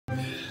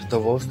The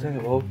worst thing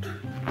about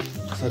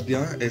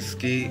Sadhya is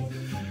कि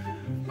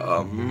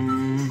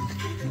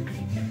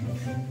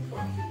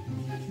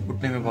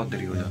उठने में बहुत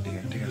देरी हो जाती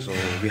है, ठीक है. So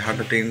we had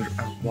the train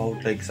about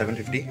like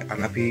 7:50 and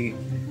अभी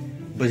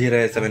बज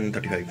रहा है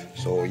 7:35.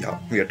 So yeah,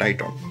 we are tight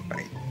on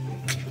time.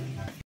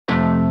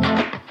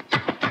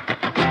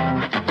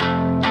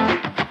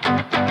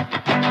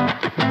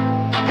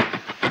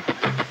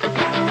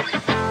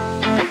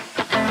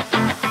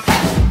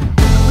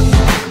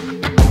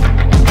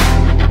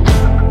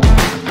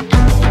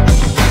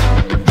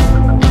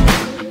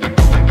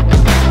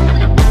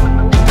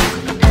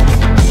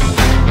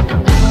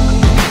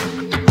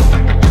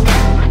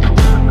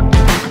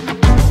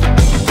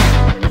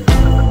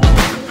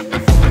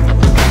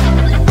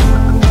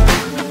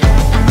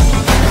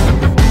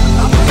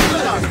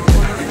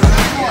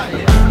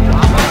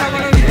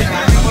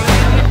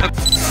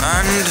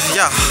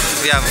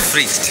 We have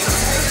freezed.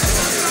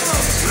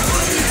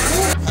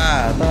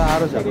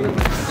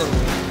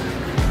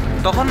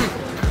 তখন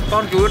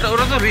কি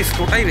ওটা তো রিস্ক,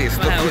 ওটাই রিস্ক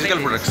তো ফিজিক্যাল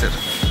প্রোডাক্টসের.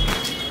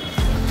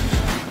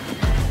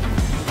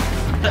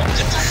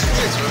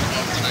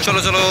 চলো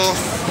চলো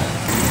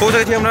পৌঁছে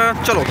গেছি আমরা,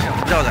 চলো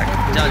যাওয়া যাক.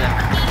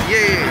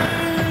 ইয়ে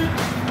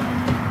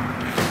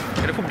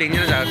এটা খুব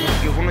ডেঞ্জারাস জায়গা,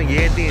 কেউ কোনো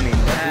ইয়ে দিয়ে নেই,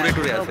 টুরে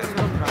টুরে আছে,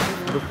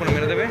 রুখ করে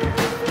মেরে দেবে.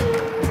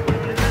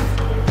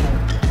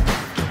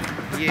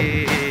 ইয়ে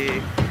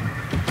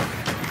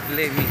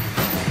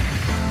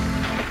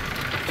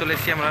চলে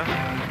এসছি আমরা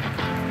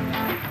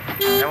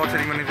অ্যাওয়ার্ড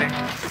সেরিমনিতে.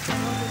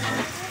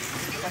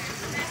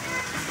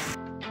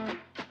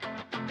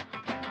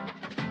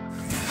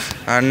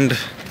 অ্যান্ড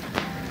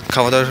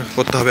খাওয়া দাওয়া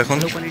করতে হবে এখন.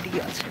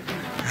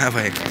 হ্যাঁ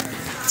ভাই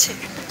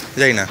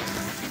যাই না,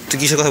 তুই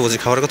কিসের কথা বলছিস?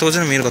 খাওয়ার কথা বলছিস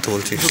না মেয়ের কথা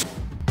বলছিস?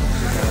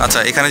 আচ্ছা,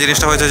 এখানে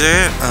জিনিসটা হয়েছে যে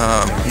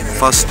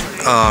ফার্স্ট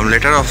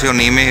লেটার অফ ইউর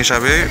নেমে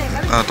হিসাবে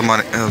তোমার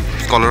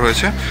স্কলার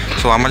হয়েছে.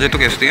 সো আমার যেহেতু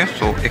কেস দিয়ে,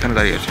 সো এখানে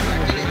দাঁড়িয়ে আছে,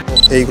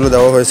 এইগুলো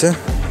দেওয়া হয়েছে.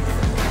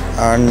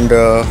 অ্যান্ড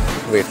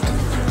ওয়েট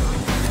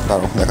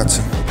দাঁড়াও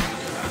দেখাচ্ছে,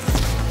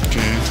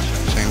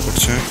 সাইন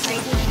করছে.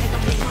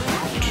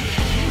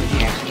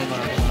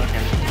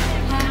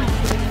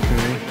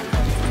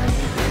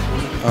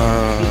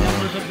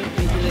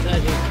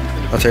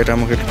 আচ্ছা, এটা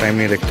আমাকে একটু টাইম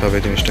নিয়ে দেখতে হবে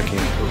জিনিসটা কি.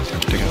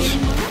 ঠিক আছে,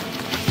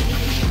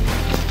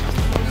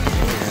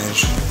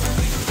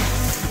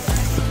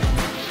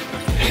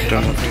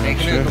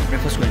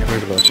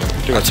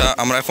 আচ্ছা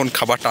আমরা এখন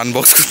খাবারটা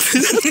আনবক্স করতে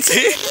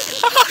যাচ্ছি.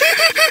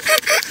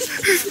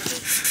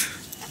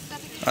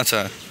 আচ্ছা,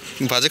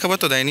 বাজে খাবার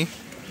তো দেয়নি?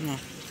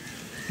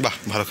 বাহ,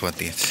 ভালো খাবার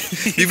দিয়েছে.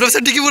 বিপ্লব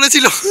স্যার ঠিকই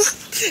বলেছিল.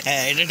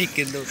 হ্যাঁ, এটা ঠিক.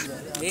 কিন্তু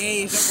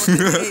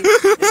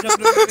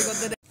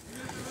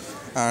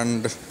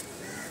অ্যান্ড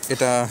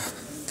এটা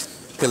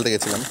ফেলতে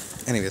গেছিলাম.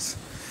 এনিওয়েজ,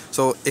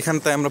 সো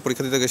এখানটায় আমরা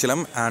পরীক্ষা দিতে গেছিলাম.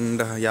 অ্যান্ড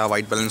ইয়া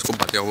হোয়াইট ব্যালেন্স খুব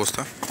বাজে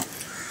অবস্থা.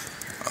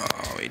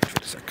 ওয়েট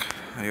ফর সেক,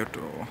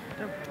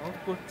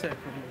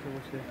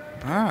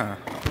 হ্যাঁ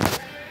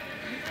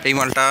এই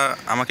মালটা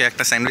আমাকে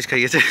একটা স্যান্ডউইচ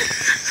খাইয়েছে.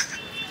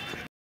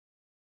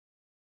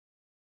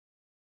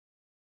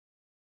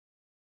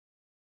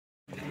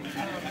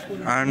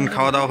 অ্যান্ড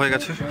খাওয়া দাওয়া হয়ে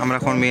গেছে, আমরা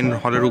এখন মেন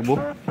হলে ঢুকবো.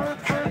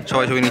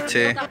 সবাই ছবি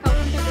নিচ্ছে.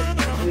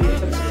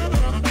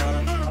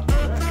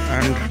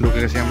 অ্যান্ড ঢুকে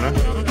গেছি আমরা.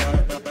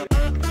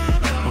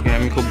 ওকে,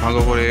 আমি খুব ভালো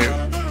করে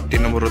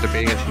 3 নম্বর রোতে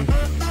পেয়ে গেছি.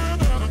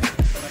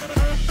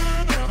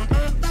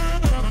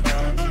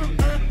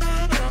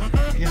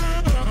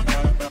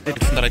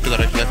 দাঁড়া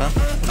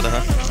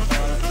দেখা.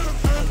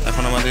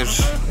 এখন আমাদের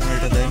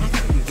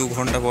 2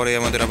 ঘন্টা পরে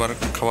আমাদের আবার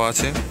খাওয়া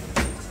আছে,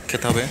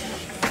 খেতে হবে.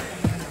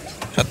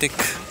 সাত্বিক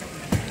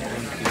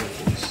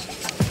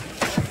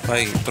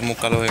ভাই, তোর মুখ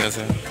কালো হয়ে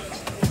গেছে.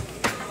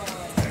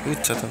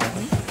 ইচ্ছা তো.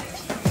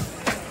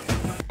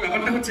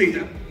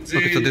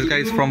 Okay, so this guy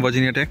is from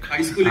Virginia Tech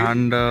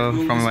and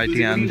from MIT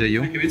and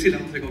JU.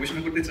 ভেবেছিলাম যে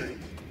গবেষণা করতে চাই,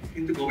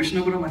 কিন্তু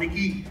গবেষণা করা মানে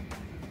কি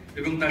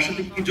এবং তার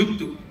সাথে কি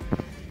যুক্ত,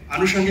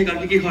 আনুষঙ্গিক আর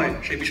কি হয়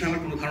সেই বিষয়ে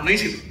আমার কোনো ধারণাই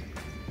ছিল.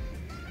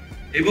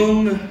 এবং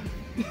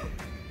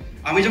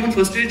আমি যখন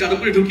ফার্স্ট ইয়ারে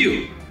যাদবপুরে ঢুকিও,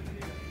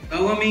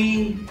 তাও আমি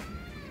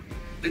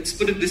let's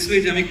put it this way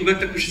যে আমি খুব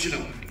একটা খুশি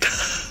ছিলাম.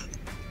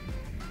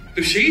 তো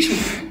সেই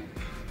সময়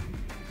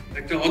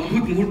একটা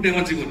অদ্ভুত মুহূর্তে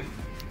আমার জীবনে,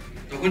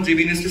 তখন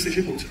JBNSTS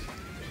এসে পৌঁছায়.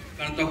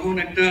 কারণ তখন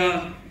একটা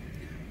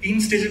 3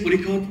 স্টেজের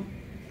পরীক্ষা হতো.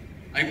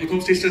 আমি প্রথম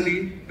স্টেজটা দিই,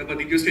 তারপর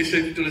দ্বিতীয় স্টেজটা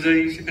চলে যাই,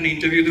 সেখানে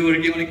ইন্টারভিউ দেওয়ার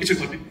গিয়ে অনেক কিছু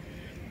ঘটে.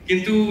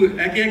 কিন্তু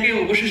একে একে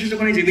অবশেষে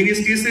যখন এই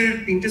JBNSTS এর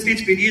 3টে স্টেজ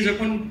পেরিয়ে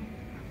যখন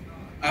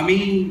আমি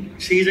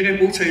সেই জায়গায়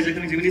পৌঁছাই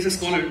যেখানে JBNSTS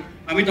স্কলার,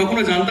 আমি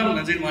তখনও জানতাম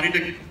না যে মানেটা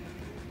কি.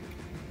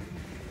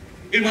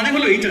 এর মানে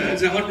হলো এইটা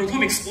যে আমার প্রথম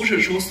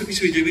এক্সপোজার সমস্ত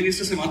কিছু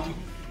JBNSTS এর মাধ্যমে.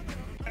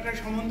 এটা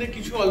সম্বন্ধে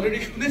কিছু অলরেডি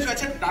শুনেছো.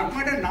 আচ্ছা, ডার্ক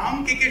ম্যাটার নাম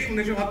কে কে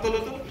শুনেছো হাত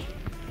তোলো তো.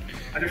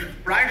 আচ্ছা,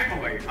 প্রায়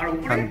সবাই. আর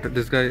উপরে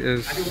this guy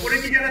is উপরে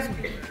কি জানা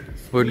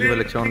going to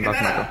lecture on dark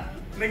matter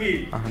নাকি?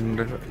 and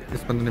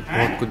इस बंदे ने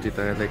बहुत कुछ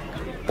जीता है, लाइक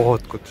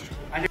बहुत कुछ.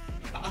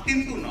 তা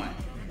কিন্তু নয়.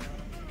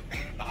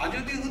 তা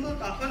যদি হতো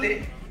তাহলে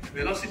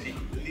velocity,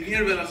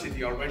 linear velocity,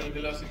 orbital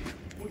velocity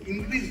would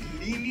increase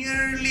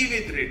linearly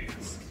with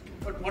radius.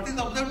 But what is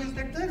observed is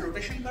that the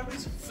rotation curve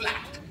is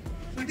flat.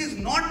 it is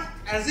not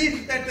as if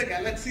that the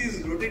galaxy is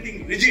rotating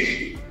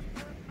rigidly,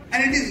 and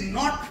it is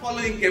not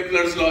following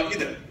Kepler's law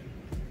either.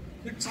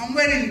 It's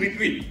somewhere in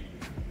between.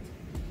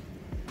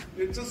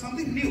 It's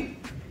something new.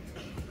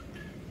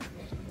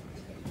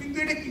 কিন্তু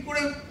এটা কি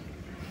করে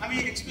আমি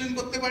explain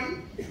করতে পারি?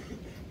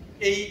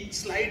 A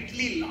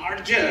slightly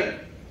larger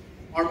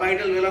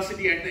orbital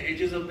velocity at the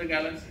edges of the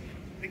galaxy.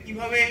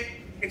 কিভাবে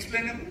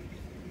explainable?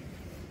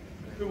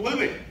 You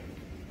বলবে?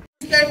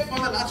 That for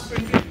the last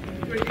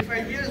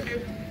 20-25 years we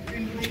have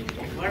been doing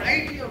a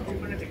variety of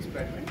different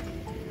experiments,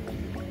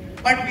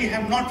 but we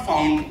have not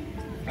found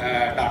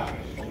dark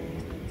matter.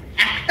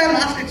 একটা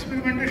last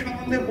এক্সপেরিমেন্টের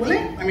সম্বন্ধে বলে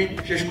আমি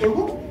শেষ করব।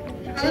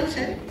 সেটা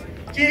হচ্ছে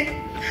যে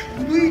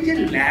শুধুই যে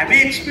ল্যাবে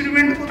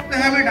এক্সপেরিমেন্ট করতে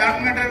হবে ডার্ক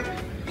ম্যাটার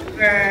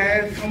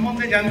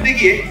সম্বন্ধে জানতে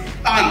গিয়ে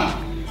তা নয়।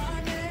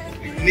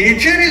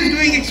 Nature is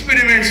doing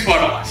experiments for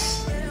us.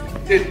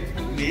 যে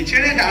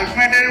নেচারে ডার্ক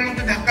ম্যাটারের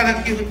মধ্যে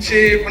ধাক্কাধাক্কি হচ্ছে,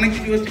 অনেক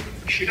কিছু হচ্ছে,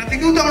 সেটা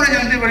থেকেও তো আমরা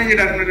জানতে পারি যে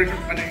ডার্ক ম্যাটার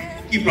মানে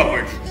কি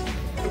প্রপার্টি।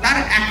 তার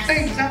একটা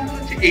এক্সাম্পল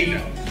হচ্ছে এইটা,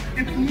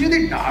 যে তুমি যদি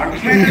ডার্ক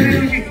ম্যাটারের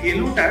ওই যে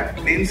এলোটার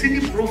ডেনসিটি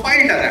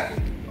প্রোফাইলটা দেখো,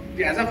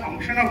 যে as a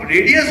function of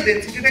radius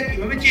ডেনসিটিটা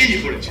কিভাবে চেঞ্জ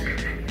করেছে,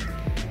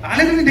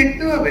 তাহলে তুমি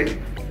দেখতে পাবে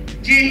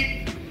যে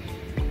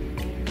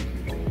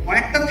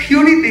অনেকটা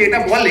থিওরিতে এটা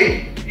বলে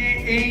যে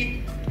এই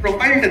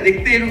প্রোফাইলটা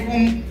দেখতে এরকম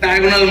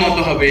ডায়াগোনাল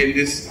মতো হবে,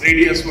 দিস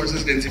রেডিয়াস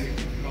ভার্সেস ডেনসিটি।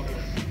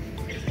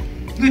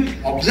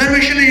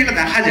 অবজারভেশনে যেটা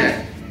দেখা যায়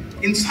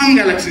in some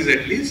galaxies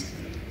at least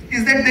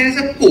is that there is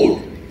a code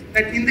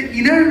that in the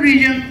inner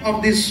region of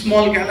these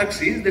small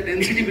galaxies the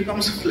density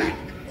becomes flat.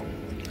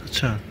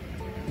 আচ্ছা,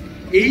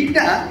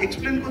 এইটা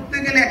এক্সপ্লেন করতে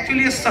গেলে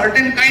actually a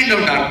certain kind of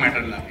dark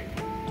matter লাগে।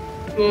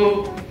 তো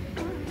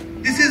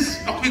this is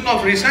topic of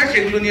research,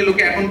 এগুলো নিয়ে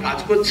লোকে এখন কাজ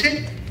করছে।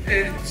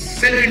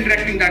 সেলফ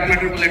ইন্টারঅ্যাক্টিং ডার্ক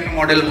ম্যাটার বলে একটা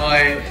মডেল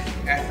হয়,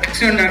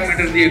 অ্যাকশন ডার্ক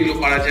ম্যাটার দিয়ে এগুলো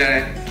করা যায়,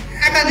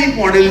 একাধিক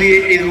মডেল দিয়ে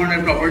এই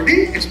ধরনের প্রপার্টি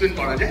এক্সপ্লেন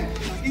করা যায়।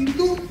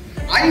 কিন্তু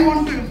I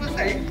want to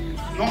emphasize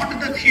not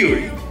the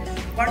theory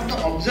but the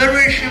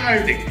observational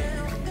technique,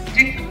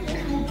 যে কত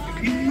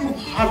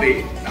বিভিন্নভাবে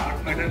ডার্ক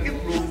ম্যাটারকে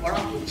প্রুভ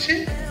করা হচ্ছে।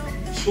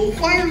 So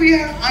far we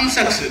are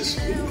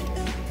unsuccessful,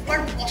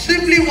 but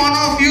possibly one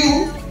of you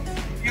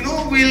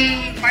will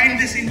find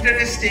this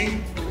interesting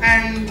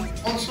and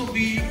also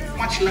be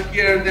much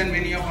luckier than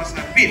many of us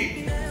have been.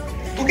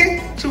 Okay,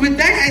 so with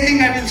that I think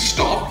I will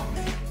stop.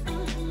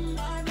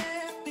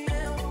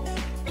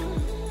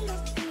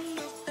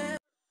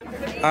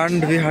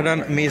 and we had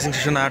an amazing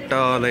session at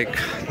like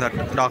that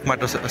dark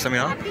matter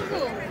seminar.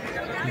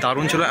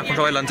 দারুণ ছিল। এখন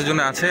সবাই লাঞ্চের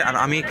জন্য আছে, আর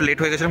আমি একটু late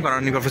হয়ে গেছিলাম কারণ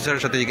আমি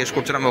প্রফেসরের সাথে জিজ্ঞেস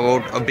করছিলাম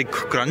about a big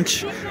crunch.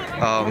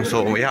 So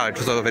yeah, it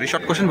was a very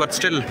short question, but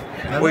still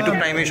ওইটুক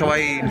টাইমে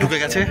সবাই ঢুকে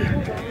গেছে।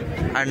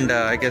 And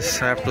I guess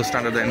I have to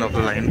stand at the end of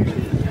the line.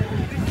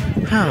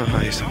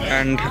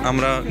 And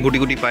আমরা গুটি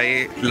গুটি পায়ে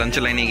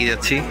লাঞ্চের লাইনে এগিয়ে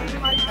যাচ্ছি।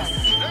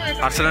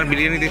 আর্সেনাল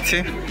বিরিয়ানি দিচ্ছে,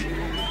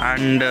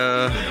 অ্যান্ড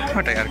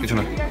ওটাই, আর কিছু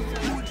না।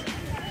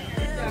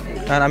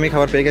 আর আমি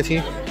খাবার পেয়ে গেছি,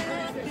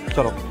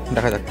 চলো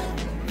দেখা যাক।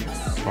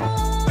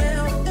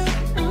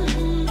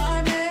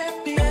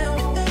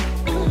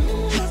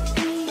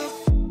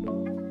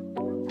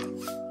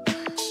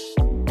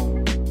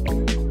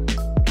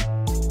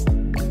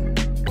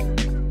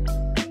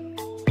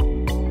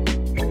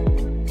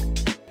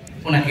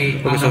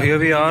 So here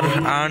we are,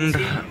 and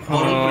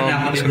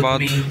उसके बाद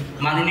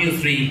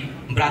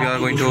we are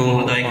going to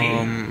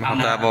have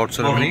the award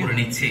ceremony,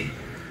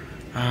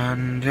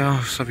 and yeah,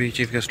 सभी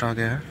चीफ गेस्ट आ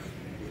गए हैं।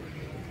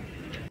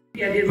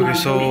 Okay,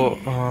 so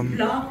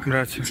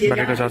मेरा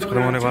बैटरी का चार्ज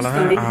खत्म होने वाला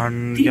है, and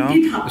yeah,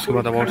 उसके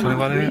बाद अवार्ड्स होने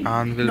वाले हैं,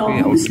 and will be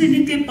out।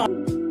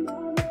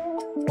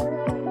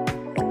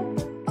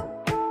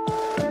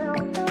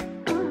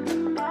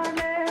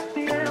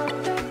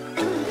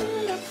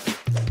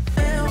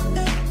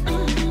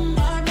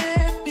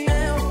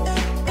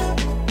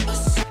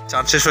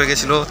 Charge শেষ হয়ে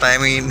গেছিলো, তাই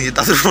আমি নিজে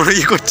দাদুর ফোনে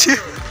ইয়ে করছি।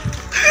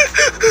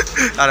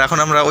 আর এখন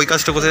আমরা ওই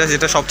কাজটা করতে যাচ্ছি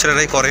যেটা সব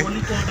ছেলেরাই করে,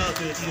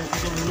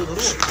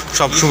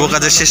 সব শুভ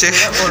কাজের শেষে।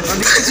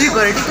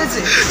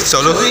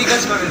 চলো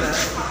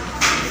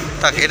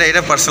থাক,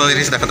 এটা পার্সোনাল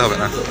জিনিস দেখাতে হবে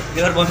না,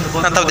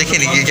 তাও দেখে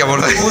নি কেমন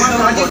হয়।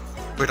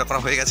 ওইটা করা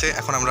হয়ে গেছে,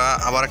 এখন আমরা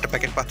আবার একটা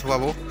প্যাকেট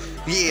পাবো।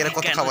 এরা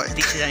কত খাওয়ায়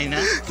জানি না,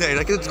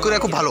 এরা কিন্তু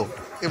খুব ভালো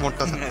এই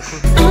মোটটা।